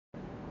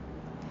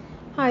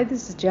Hi,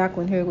 this is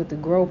Jacqueline here with the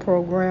Grow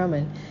Program.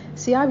 And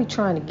see, I be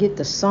trying to get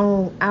the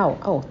song out.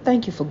 Oh,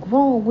 thank you for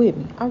growing with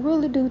me. I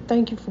really do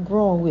thank you for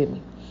growing with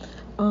me.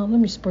 Let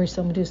me spray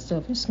some of this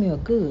stuff. It smells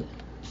good.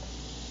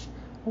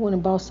 I went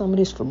and bought some of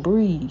this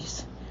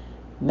Febreze.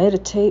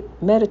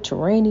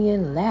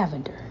 Mediterranean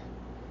lavender.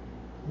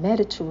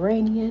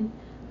 Mediterranean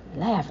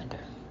lavender.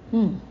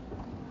 Hmm.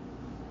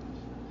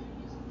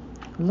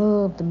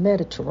 Love the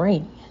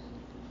Mediterranean.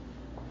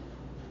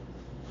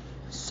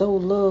 So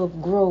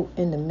love grow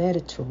in the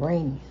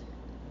Mediterranean.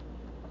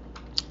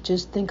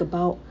 Just think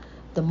about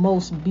the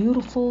most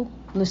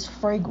beautifulest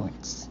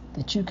fragrance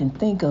that you can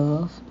think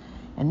of,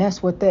 and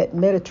that's what that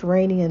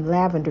Mediterranean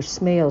lavender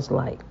smells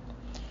like.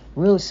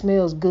 Really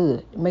smells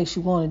good. It makes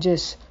you want to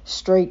just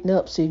straighten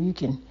up so you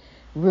can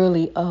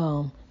really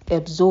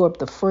absorb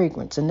the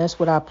fragrance, and that's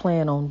what I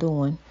plan on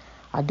doing.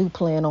 I do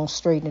plan on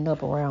straightening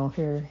up around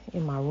here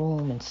in my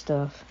room and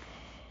stuff,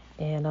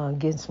 and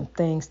getting some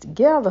things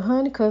together,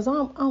 honey, because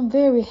I'm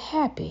very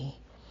happy.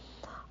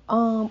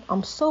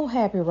 I'm so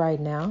happy right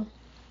now.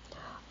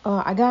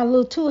 I got a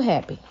little too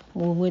happy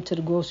when we went to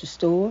the grocery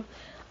store.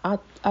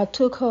 I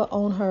took her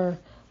on her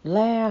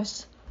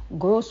last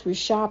grocery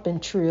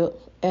shopping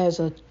trip as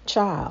a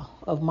child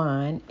of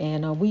mine,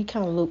 and we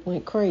kind of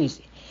went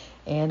crazy.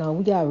 And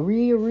we got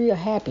real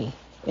happy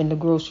in the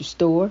grocery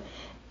store.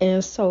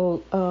 And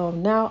so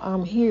now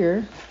I'm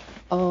here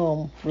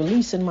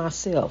releasing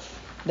myself.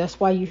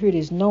 That's why you hear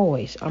this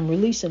noise. I'm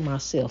releasing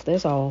myself.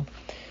 That's all.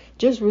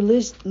 Just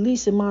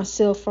releasing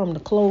myself from the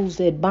clothes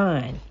that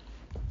bind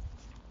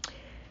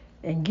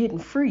and getting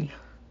free.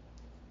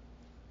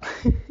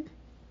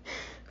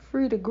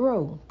 Free to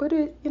grow. But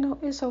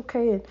it's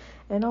okay.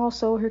 And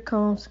also here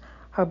comes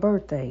her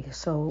birthday.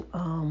 So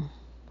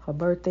her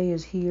birthday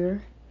is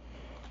here,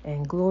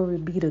 and glory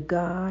be to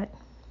God.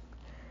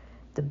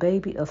 The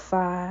baby of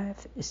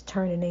 5 is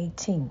turning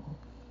 18.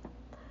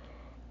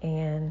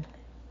 And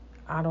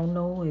I don't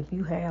know if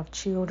you have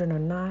children or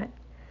not,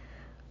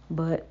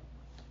 but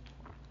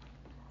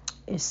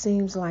it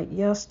seems like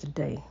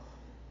yesterday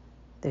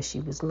that she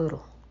was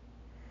little.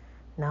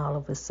 Now all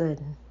of a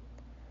sudden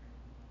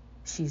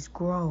she's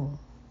grown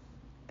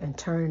and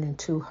turning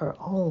into her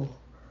own,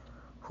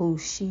 who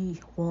she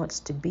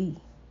wants to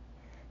be.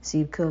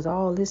 See, because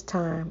all this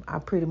time I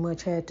pretty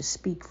much had to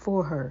speak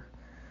for her,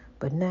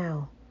 but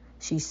now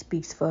she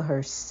speaks for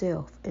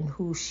herself and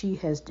who she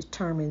has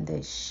determined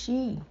that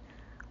she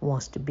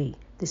wants to be.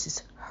 This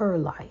is her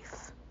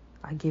life.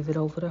 I give it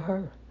over to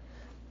her.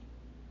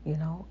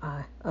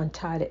 I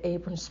untie the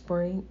apron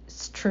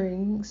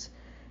strings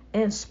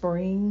and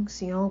springs,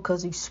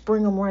 because you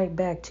spring them right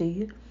back to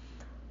you.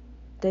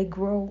 They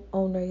grow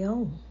on their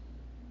own.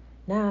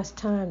 Now it's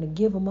time to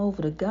give them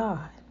over to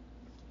God.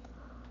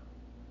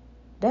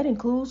 That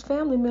includes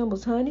family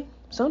members, honey.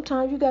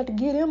 Sometimes you got to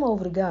get them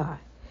over to God.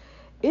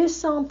 It's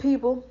some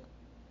people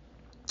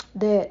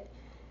that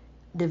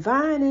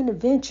divine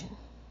intervention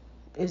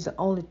is the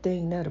only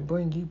thing that'll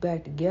bring you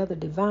back together.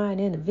 Divine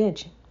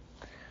intervention.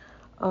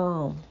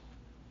 And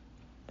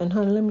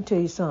honey, let me tell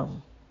you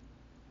something.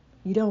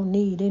 You don't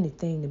need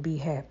anything to be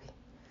happy.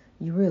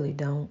 You really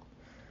don't.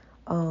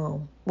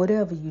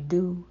 Whatever you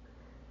do,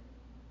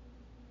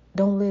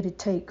 don't let it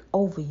take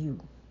over you.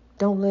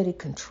 Don't let it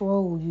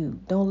control you.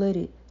 Don't let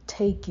it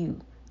take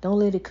you. Don't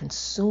let it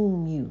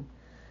consume you.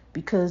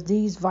 Because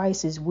these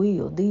vices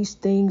these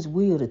things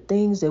the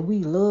things that we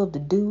love to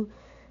do,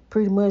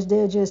 pretty much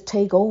they'll just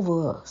take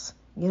over us.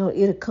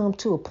 It'll come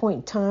to a point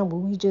in time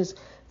where we just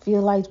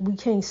feel like we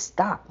can't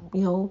stop,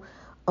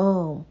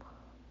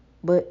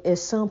 but at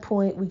some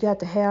point we got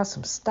to have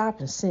some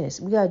stopping sense.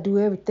 We got to do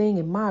everything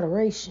in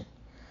moderation,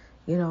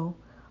 you know,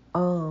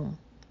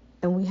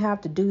 and we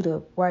have to do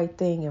the right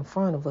thing in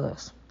front of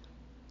us.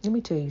 Let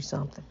me tell you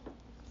something.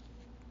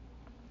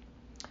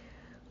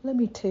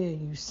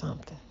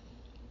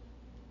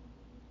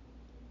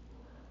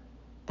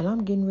 And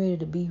I'm getting ready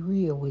to be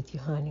real with you,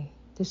 honey.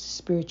 This is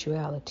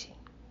spirituality.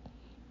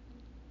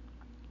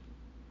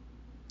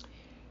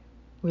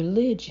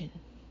 Religion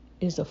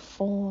is a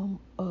form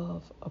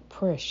of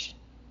oppression.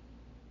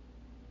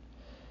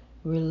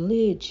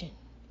 Religion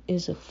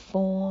is a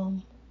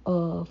form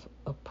of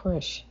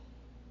oppression.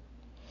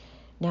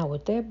 Now,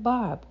 with that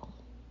Bible,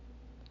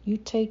 you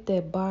take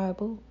that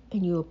Bible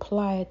and you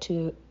apply it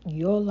to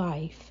your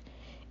life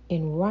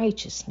in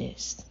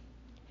righteousness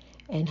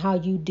and how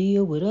you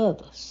deal with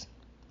others.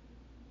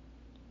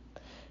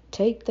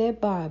 Take that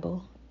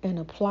Bible and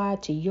apply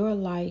it to your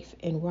life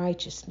in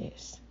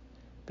righteousness,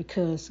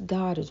 because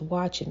God is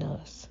watching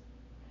us.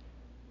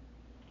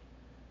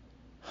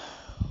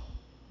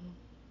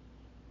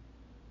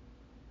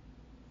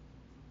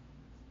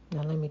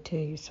 Now let me tell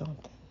you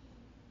something.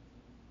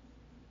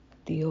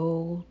 The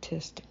Old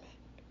Testament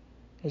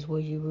is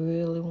where you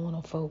really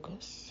want to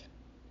focus.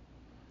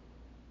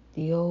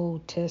 The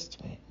Old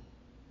Testament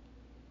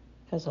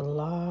has a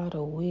lot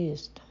of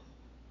wisdom.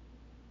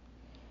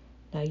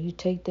 Now you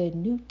take that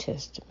New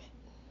Testament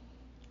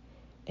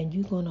and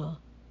you're going to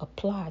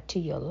apply it to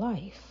your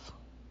life.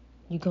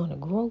 You're going to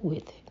grow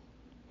with it.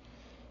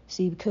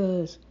 See,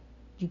 because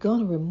You're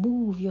going to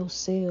remove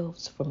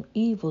yourselves from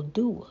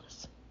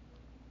evildoers.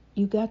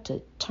 You got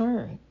to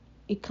turn.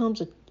 It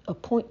comes a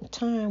point in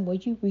time where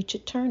you reach a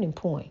turning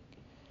point.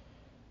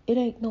 It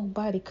ain't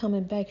nobody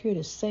coming back here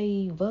to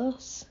save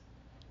us.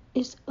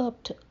 It's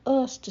up to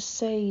us to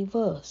save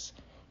us.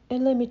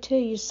 And let me tell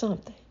you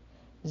something.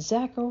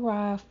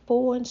 Zechariah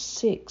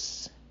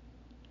 4:6.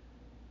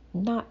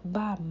 Not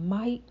by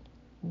might,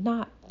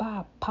 not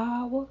by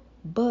power,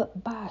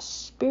 but by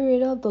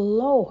Spirit of the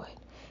Lord.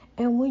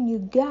 And when you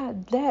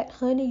got that,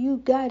 honey, you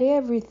got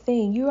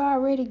everything. You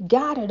already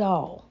got it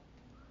all.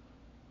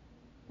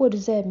 What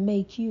does that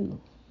make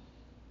you?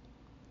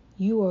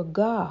 You are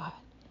God.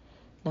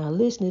 Now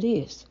listen to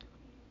this.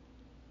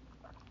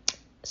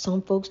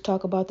 Some folks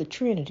talk about the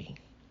Trinity.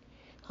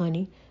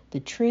 Honey,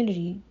 the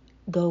Trinity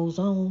goes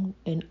on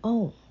and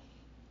on.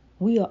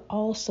 We are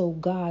also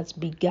God's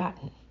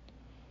begotten.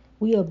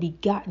 We are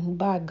begotten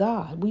by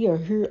God. We are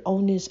here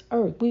on this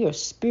earth. We are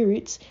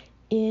spirits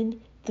in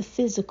the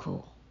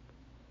physical,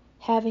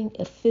 having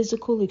a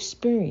physical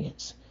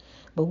experience.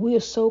 But we are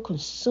so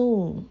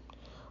consumed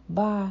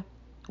by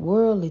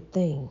worldly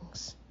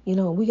things.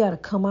 We got to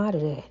come out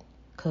of that,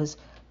 because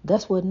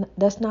that's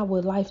not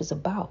what life is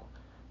about.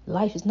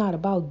 Life is not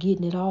about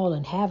getting it all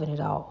and having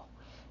it all.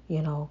 You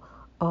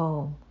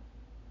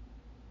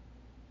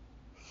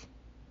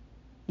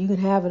can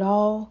have it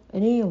all,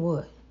 and then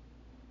what?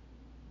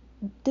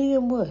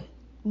 Then what?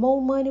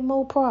 More money,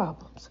 more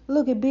problems.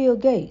 Look at Bill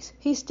Gates.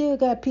 He still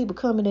got people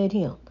coming at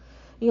him.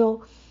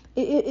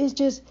 It's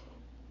just,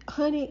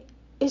 honey,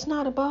 it's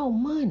not about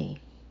money.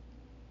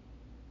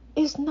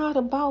 It's not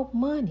about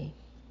money.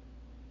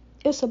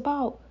 It's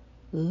about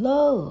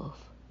love,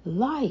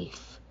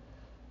 life,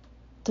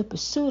 the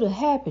pursuit of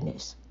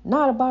happiness,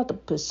 not about the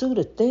pursuit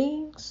of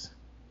things.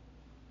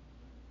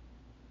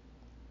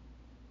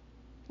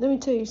 Let me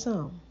tell you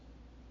something.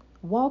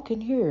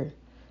 Walking here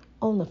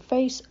on the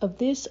face of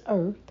this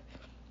earth,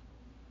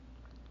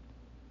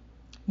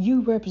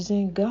 you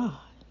represent God.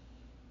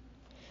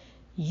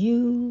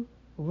 You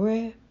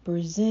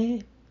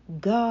represent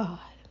God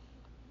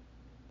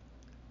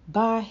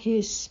by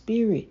His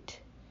Spirit.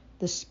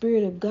 The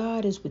Spirit of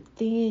God is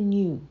within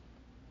you.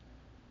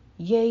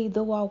 Yea,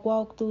 though I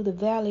walk through the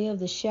valley of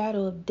the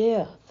shadow of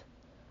death,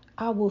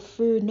 I will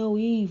fear no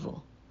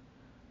evil,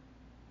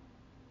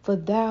 for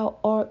thou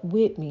art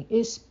with me.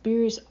 It's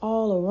spirits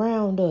all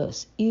around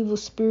us, evil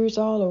spirits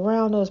all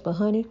around us, but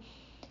honey,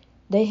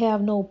 they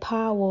have no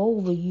power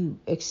over you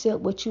except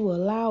what you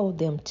allow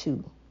them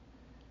to.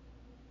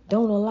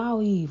 Don't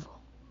allow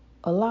evil.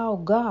 Allow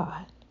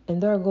God,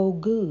 and there go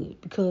good,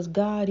 because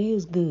God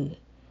is good.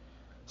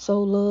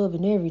 So love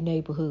in every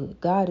neighborhood.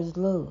 God is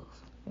love,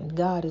 and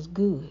God is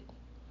good.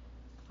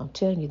 I'm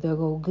telling you, there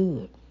go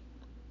good.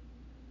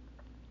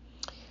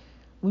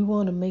 We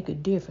want to make a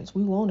difference.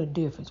 We want a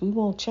difference. We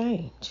want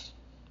change.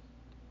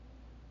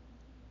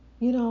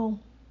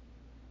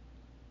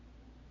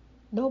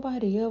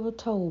 Nobody ever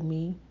told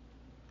me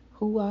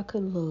who I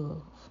could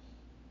love.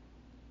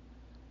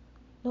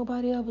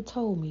 Nobody ever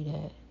told me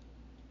that.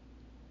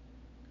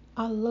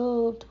 I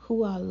loved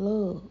who I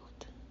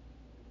loved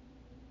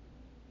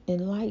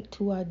and liked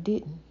who I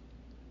didn't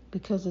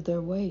because of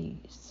their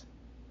ways.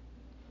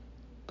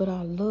 But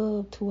I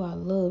loved who I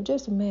loved.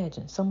 Just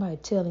imagine somebody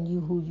telling you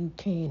who you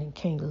can and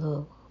can't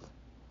love.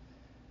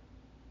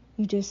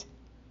 You just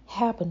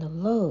happen to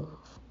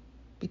love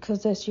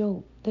because that's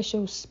your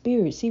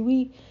spirit. See,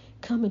 we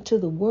come into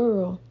the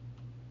world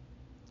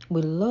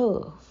with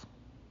love,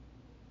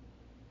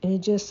 and it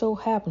just so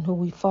happened who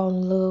we fall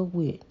in love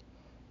with.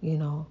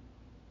 You'll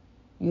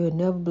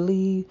never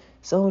believe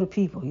some of the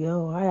people.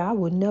 I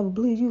would never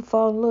believe you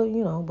fall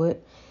in love.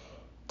 But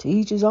to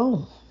each his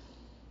own.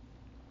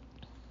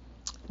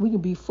 We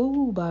can be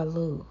fooled by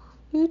love.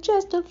 You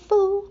just a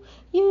fool.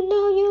 You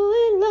know you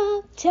in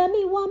love. Tell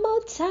me one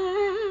more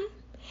time.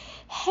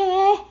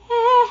 Hey,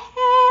 hey,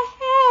 hey,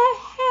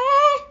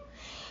 hey,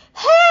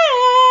 hey,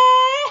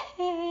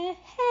 hey,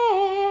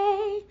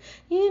 hey.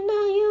 You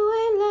know you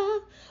in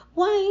love.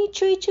 Why he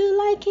treat you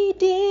like he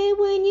did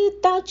when you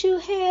thought you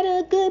had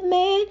a good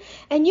man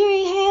and you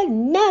ain't had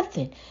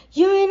nothing?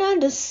 You ain't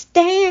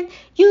understand.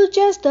 You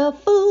just a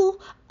fool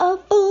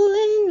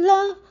in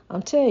love.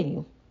 I'm telling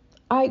you,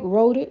 Ike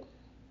wrote it,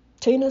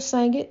 Tina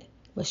sang it,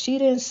 but she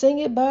didn't sing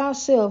it by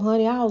herself,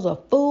 honey. I was a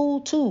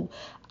fool too.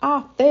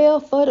 I fell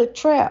for the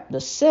trap,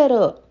 the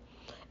setup,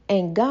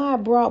 and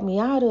God brought me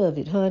out of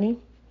it, honey.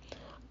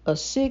 A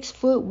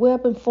 6-foot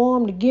weapon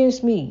formed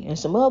against me, and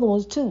some other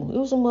ones too. It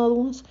was some other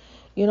ones,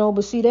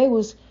 but see, they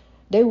was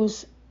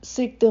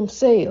sick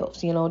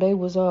themselves, they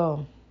was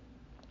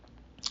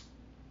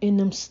in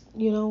them,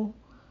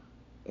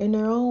 in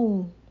their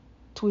own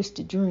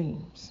twisted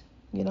dreams,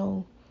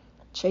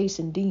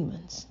 chasing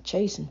demons,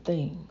 chasing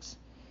things.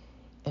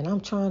 And I'm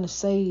trying to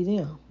save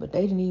them, but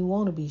they didn't even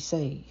want to be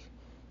saved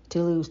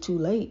till it was too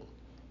late.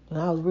 And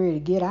I was ready to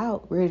get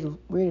out,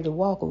 ready to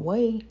walk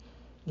away.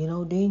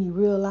 Then you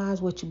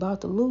realize what you're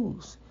about to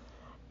lose.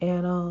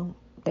 And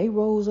they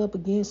rose up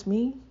against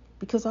me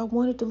because I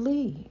wanted to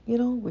leave,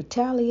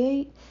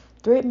 retaliate,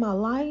 threaten my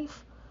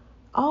life.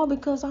 all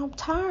because I'm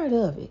tired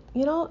of it,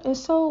 And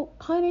so,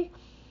 honey,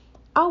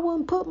 I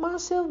wouldn't put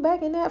myself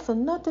back in that for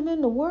nothing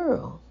in the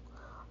world.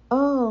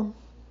 The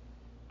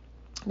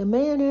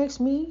man asked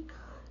me,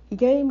 he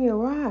gave me a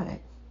ride.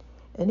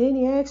 And then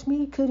he asked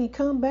me, could he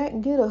come back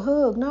and get a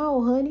hug?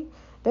 No, honey,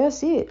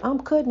 that's it. I'm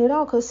cutting it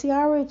off because, see,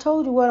 I already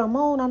told you what I'm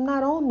on. I'm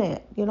not on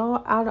that.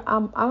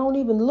 I don't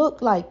even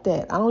look like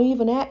that. I don't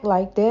even act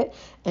like that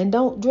and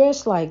don't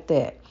dress like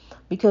that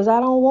because I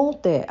don't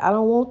want that. I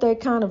don't want that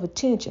kind of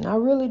attention. I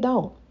really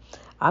don't.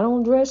 I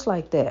don't dress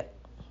like that.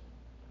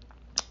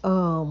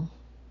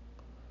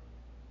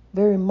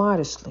 Very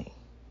modestly.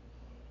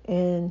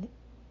 And,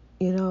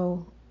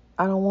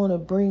 I don't want to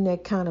bring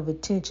that kind of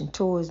attention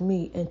towards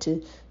me. And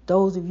to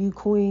those of you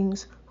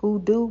queens who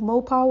do,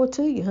 more power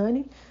to you,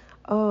 honey.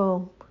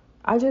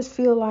 I just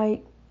feel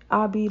like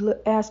I'll be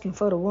asking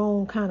for the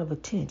wrong kind of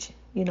attention.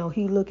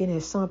 He looking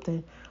at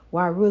something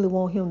where I really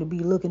want him to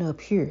be looking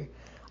up here.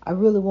 I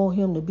really want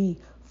him to be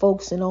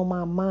focusing on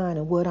my mind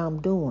and what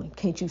I'm doing.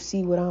 Can't you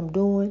see what I'm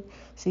doing?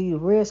 See, the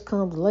rest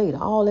comes later.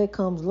 All that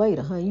comes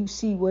later, huh? You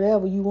see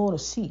whatever you want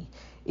to see.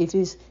 If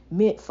it's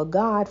meant for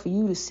God for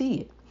you to see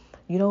it.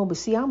 But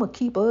see, I'm a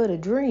keeper of the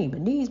dream,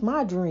 and these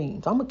my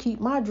dreams. I'm going to keep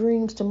my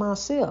dreams to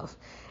myself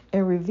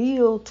and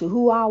reveal to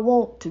who I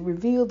want to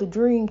reveal the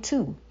dream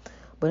to.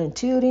 But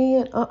until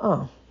then,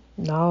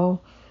 no.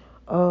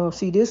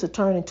 See, this will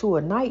turn into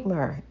a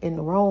nightmare in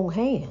the wrong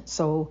hands.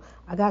 So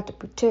I got to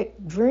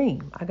protect the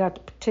dream. I got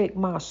to protect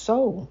my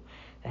soul.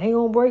 It ain't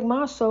going to break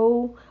my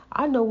soul.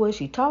 I know what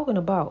she's talking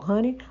about,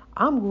 honey.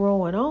 I'm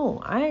growing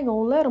on. I ain't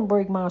going to let them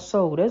break my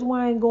soul. That's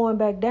why I ain't going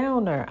back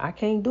down there. I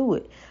can't do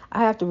it. I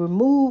have to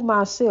remove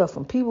myself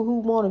from people who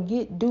want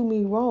to do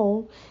me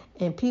wrong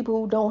and people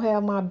who don't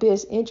have my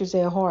best interests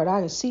at heart. I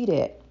can see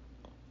that.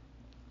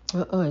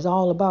 It's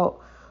all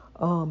about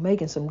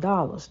making some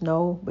dollars.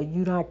 No, but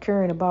you're not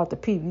caring about the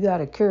people. You got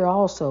to care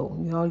also.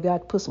 You got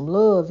to put some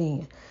love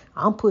in.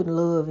 I'm putting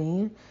love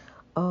in.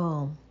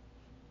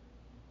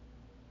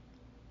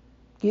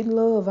 Getting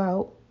love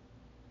out,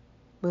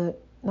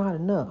 but not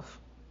enough.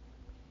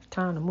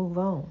 Time to move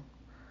on.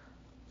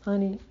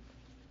 Honey,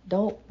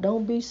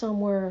 don't be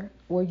somewhere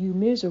where you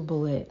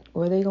miserable at,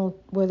 where they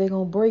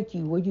gonna break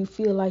you, where you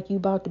feel like you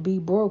about to be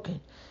broken.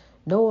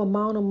 No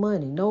amount of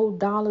money, no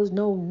dollars,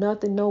 no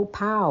nothing, no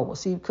power.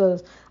 See,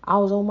 because I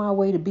was on my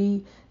way to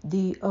be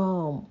the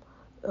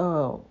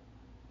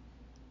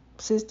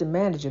assistant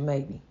manager,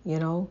 maybe,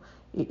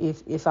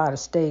 if I'd have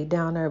stayed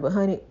down there. But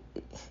honey,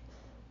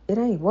 it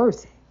ain't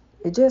worth it.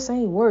 It just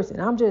ain't worth it.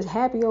 I'm just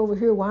happy over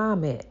here where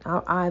I'm at.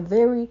 I'm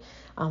very,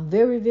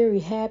 very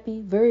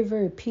happy, very,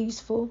 very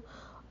peaceful.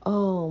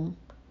 God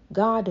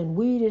done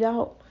weeded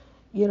out,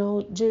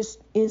 just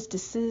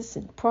instances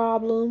and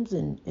problems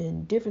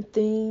and different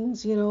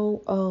things,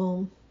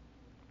 where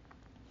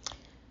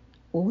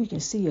we can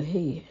see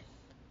ahead,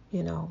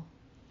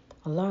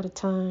 A lot of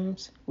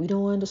times we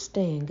don't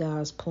understand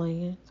God's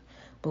plans,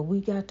 but we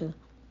got to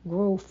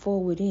grow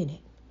forward in it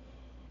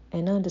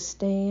and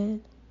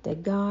understand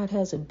that God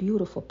has a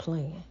beautiful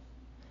plan.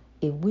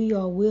 If we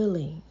are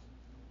willing,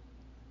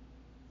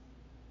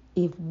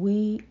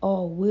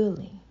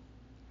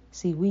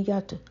 see, we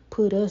got to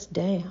put us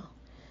down.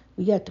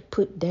 We got to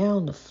put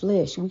down the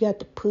flesh. We got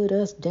to put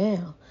us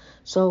down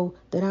so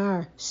that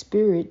our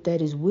spirit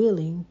that is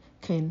willing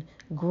can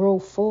grow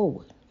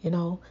forward,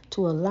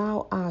 to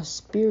allow our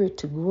spirit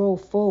to grow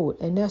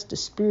forward. And that's the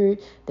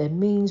spirit that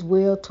means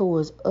well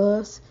towards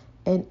us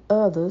and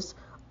others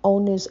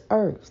on this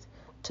earth,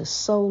 to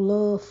sow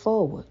love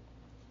forward,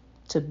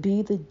 to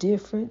be the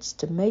difference,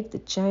 to make the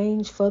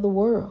change for the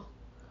world.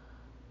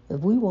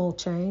 If we won't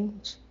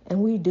change,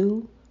 and we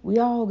do, we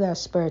all got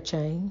spare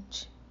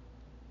change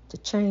to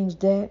change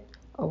that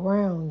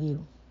around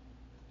you.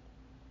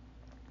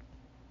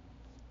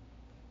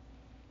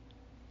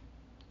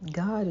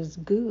 God is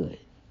good.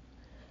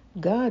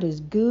 God is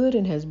good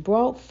and has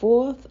brought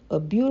forth a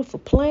beautiful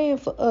plan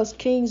for us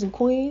kings and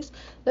queens.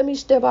 Let me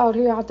step out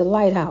here out the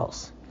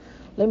lighthouse.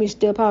 Let me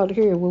step out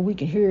here where we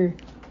can hear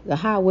the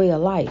highway of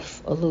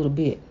life a little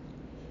bit.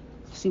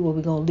 See what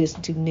we're going to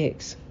listen to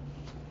next.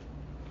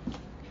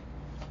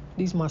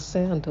 These are my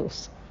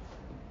sandals.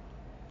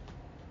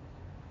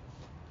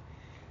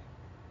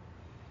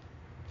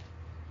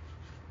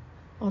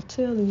 I'm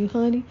telling you,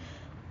 honey,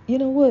 you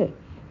know what?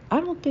 I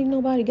don't think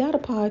nobody got a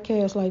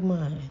podcast like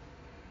mine.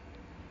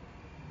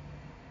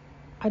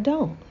 I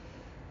don't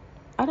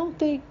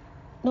think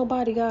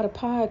nobody got a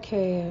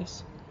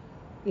podcast.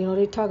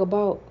 They talk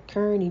about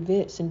current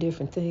events and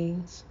different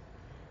things.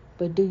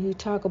 But do you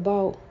talk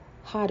about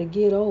how to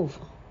get over?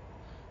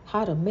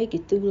 How to make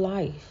it through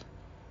life,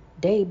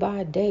 day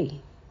by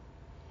day?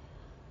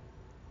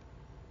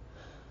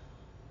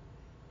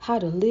 How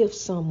to lift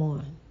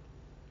someone?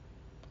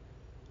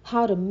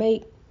 How to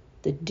make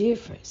the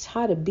difference?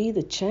 How to be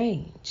the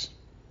change?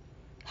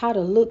 How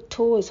to look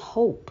towards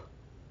hope?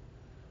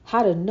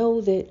 How to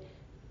know that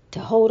to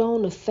hold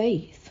on to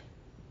faith?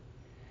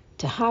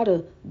 To how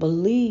to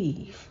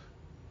believe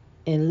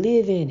and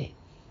live in it?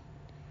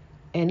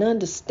 And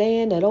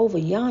understand that over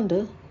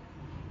yonder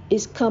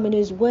is coming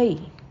his way.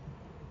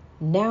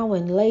 Now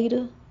and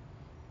later,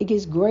 it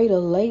gets greater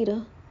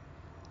later.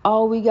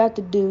 All we got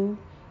to do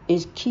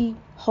is keep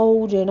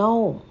holding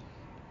on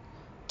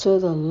to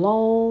the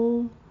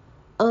long,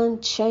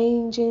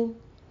 unchanging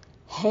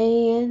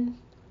hand,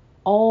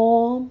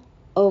 arm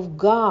of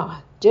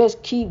God.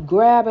 Just keep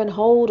grabbing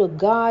hold of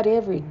God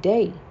every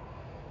day.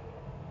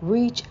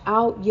 Reach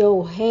out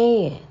your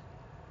hand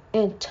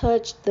and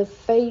touch the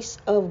face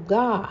of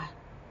God.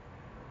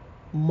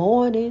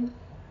 Morning,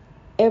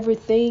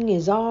 everything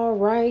is all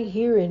right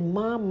here in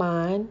my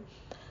mind.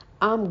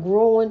 I'm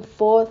growing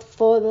forth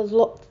for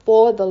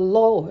the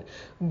Lord.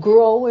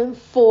 Growing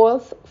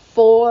forth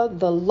for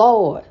the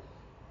Lord.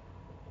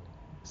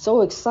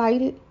 So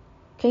excited.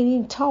 Can't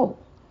even talk.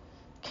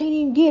 Can't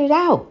even get it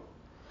out.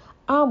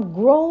 I'm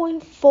growing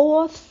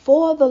forth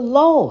for the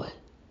Lord.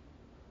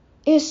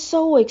 It's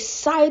so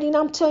exciting.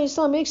 I'm telling you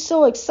something. It's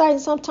so exciting.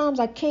 Sometimes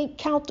I can't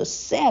count to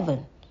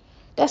 7.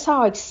 That's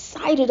how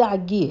excited I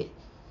get.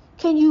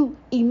 Can you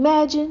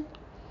imagine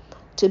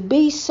to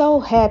be so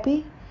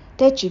happy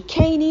that you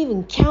can't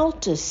even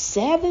count to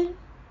 7?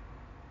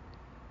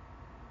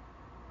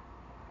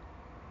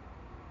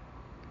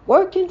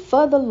 Working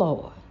for the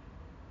Lord.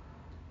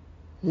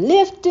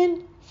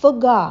 Lifting for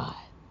God.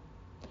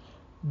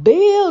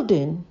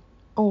 Building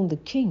on the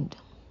kingdom.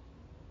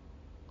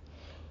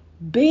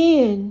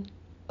 Being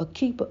a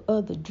keeper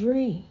of the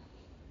dream.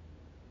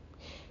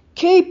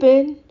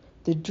 Keeping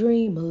the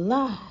dream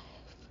alive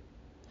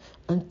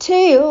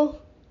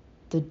until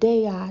the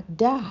day I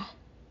die.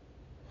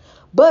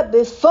 But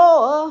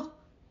before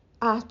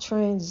I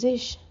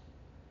transition,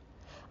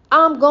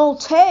 I'm going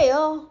to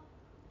tell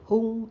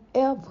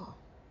whomever,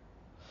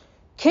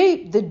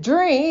 keep the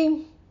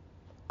dream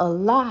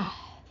alive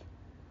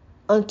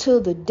until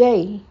the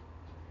day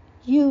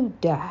you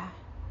die.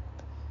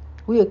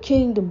 We are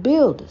kingdom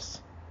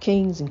builders,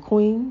 kings and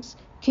queens.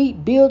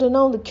 Keep building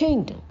on the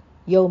kingdom,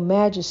 your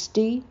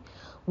majesty.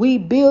 We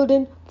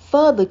building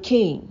for the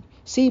king.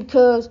 See,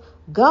 because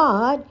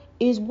God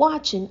is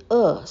watching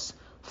us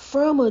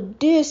from a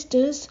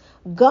distance.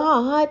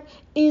 God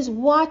is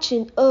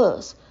watching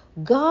us.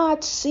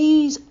 God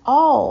sees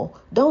all.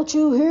 Don't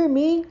you hear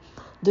me?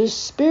 The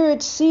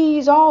Spirit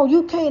sees all.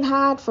 You can't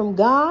hide from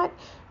God.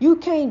 You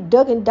can't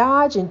duck and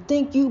dodge and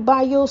think you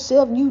by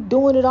yourself and you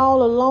doing it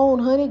all alone,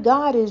 honey.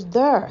 God is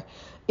there.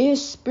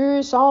 It's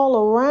spirits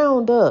all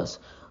around us.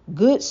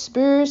 Good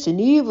spirits and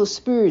evil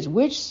spirits.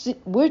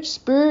 Which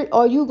spirit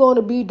are you going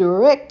to be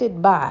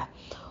directed by?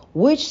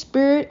 Which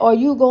spirit are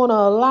you going to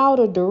allow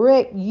to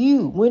direct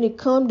you when it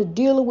comes to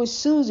dealing with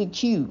Susie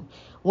Q?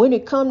 When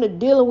it comes to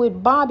dealing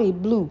with Bobby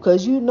Blue?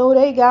 Because you know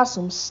they got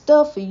some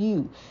stuff for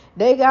you.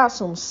 They got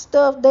some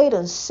stuff they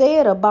done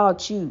said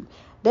about you.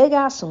 They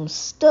got some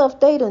stuff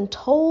they done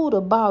told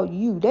about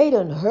you. They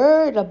done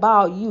heard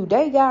about you.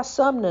 They got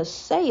something to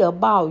say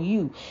about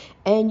you.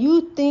 And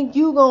you think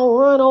you gonna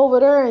run over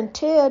there and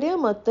tell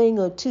them a thing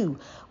or two.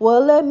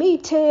 Well, let me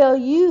tell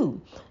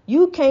you.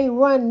 You can't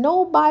run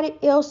nobody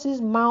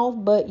else's mouth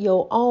but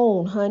your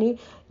own, honey.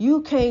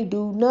 You can't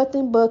do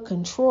nothing but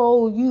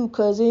control you.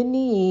 Because in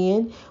the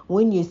end,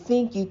 when you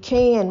think you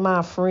can,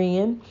 my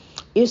friend,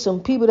 it's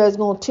some people that's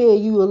going to tell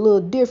you a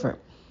little different.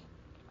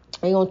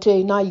 They're going to tell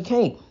you, no, you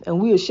can't. And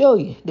we'll show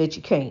you that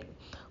you can't.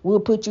 We'll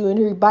put you in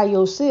here by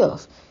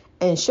yourself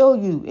and show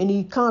you in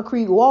these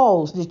concrete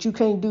walls that you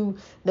can't do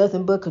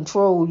nothing but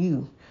control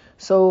you.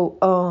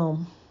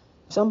 So,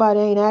 somebody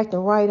ain't acting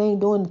right,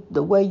 ain't doing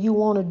the way you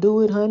want to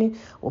do it, honey,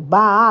 well,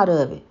 buy out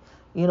of it.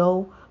 You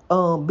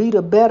know, be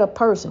the better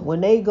person.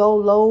 When they go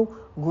low,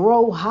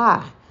 grow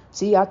high.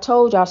 See, I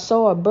told you I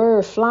saw a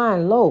bird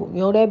flying low.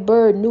 You know, that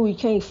bird knew he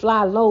can't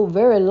fly low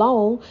very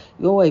long.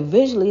 You know,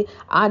 eventually,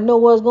 I know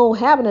what's going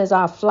to happen as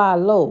I fly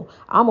low.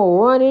 I'm going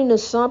to run into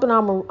something.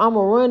 I'm going to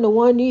run to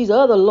one of these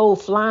other low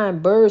flying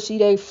birds. See,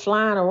 they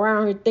flying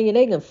around here thinking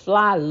they can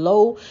fly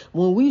low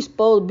when we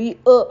supposed to be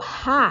up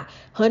high.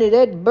 Honey,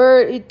 that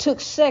bird, it took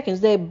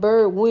seconds. That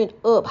bird went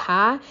up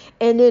high,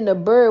 and then the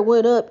bird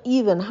went up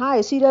even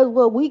higher. See, that's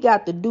what we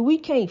got to do. We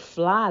can't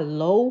fly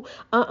low.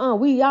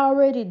 We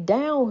already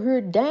down here,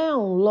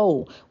 down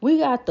low. We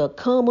got to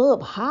come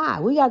up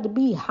high. We got to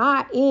be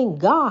high in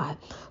God.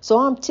 So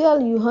I'm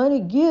telling you, honey,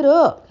 get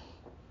up.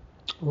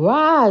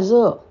 Rise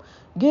up.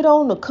 Get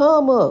on the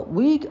come up.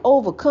 We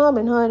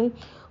overcoming, honey.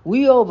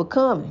 We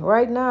overcoming.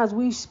 Right now as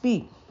we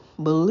speak.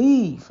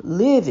 Believe.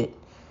 Live it.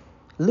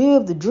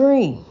 Live the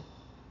dream.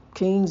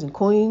 Kings and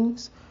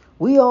queens,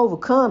 we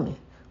overcoming.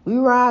 We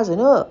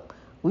rising up.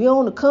 We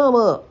on the come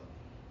up.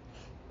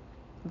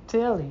 I'm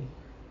telling you.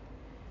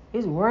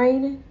 It's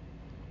raining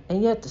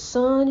and yet the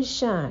sun is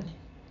shining.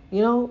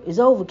 You know, it's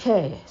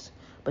overcast.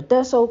 But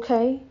that's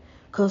okay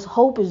because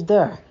hope is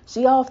there.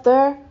 See off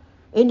there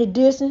in the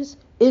distance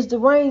is the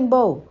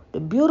rainbow. The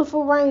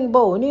beautiful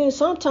rainbow. And then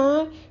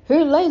sometime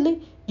here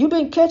lately you've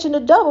been catching the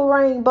double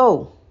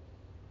rainbow.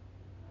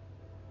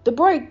 The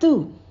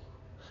breakthrough.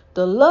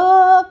 The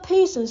love,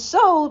 peace, and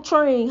soul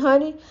train,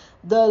 honey.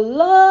 The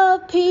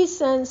love, peace,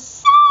 and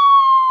soul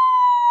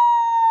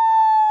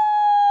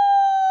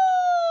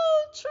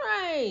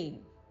train.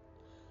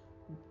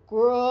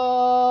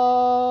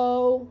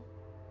 Grow.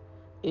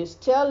 It's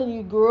telling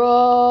you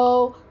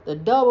grow. The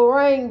double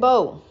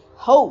rainbow.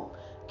 Hope.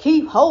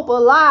 Keep hope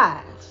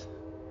alive.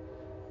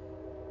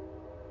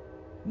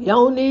 You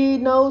don't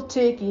need no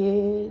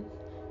ticket.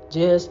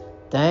 Just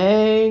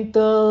thank the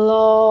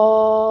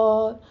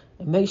Lord.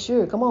 And make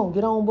sure, come on,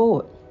 get on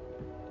board.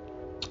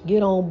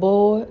 Get on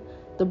board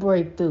the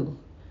breakthrough.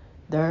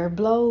 There it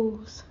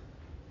blows.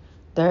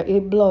 There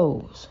it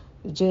blows.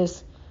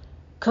 Just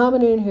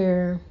coming in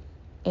here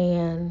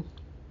and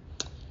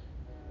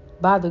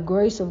by the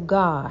grace of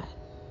God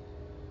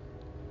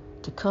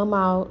to come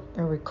out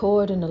and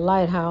record in the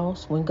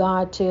lighthouse when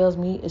God tells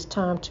me it's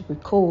time to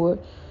record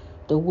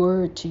the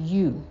word to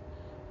you.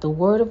 The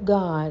word of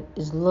God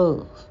is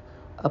love.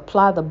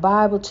 Apply the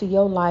Bible to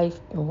your life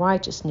in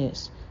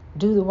righteousness.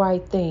 Do the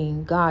right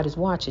thing. God is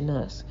watching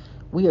us.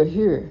 We are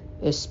here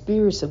as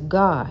spirits of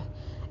God,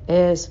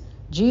 as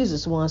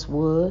Jesus once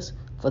was.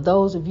 For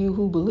those of you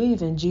who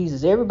believe in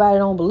Jesus, everybody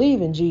don't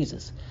believe in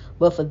Jesus.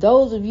 But for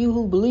those of you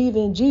who believe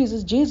in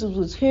Jesus, Jesus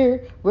was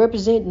here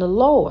representing the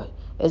Lord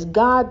as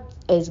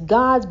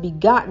God's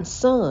begotten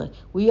Son.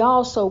 We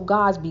also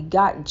God's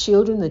begotten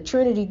children. The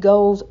Trinity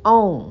goes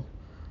on.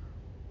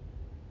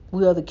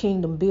 We are the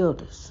kingdom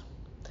builders.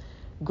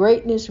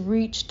 Greatness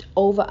reached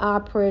over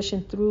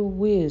oppression through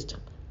wisdom.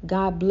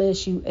 God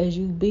bless you as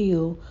you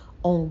build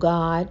on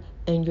God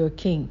and your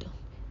kingdom.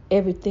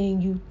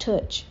 Everything you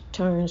touch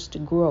turns to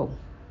grow.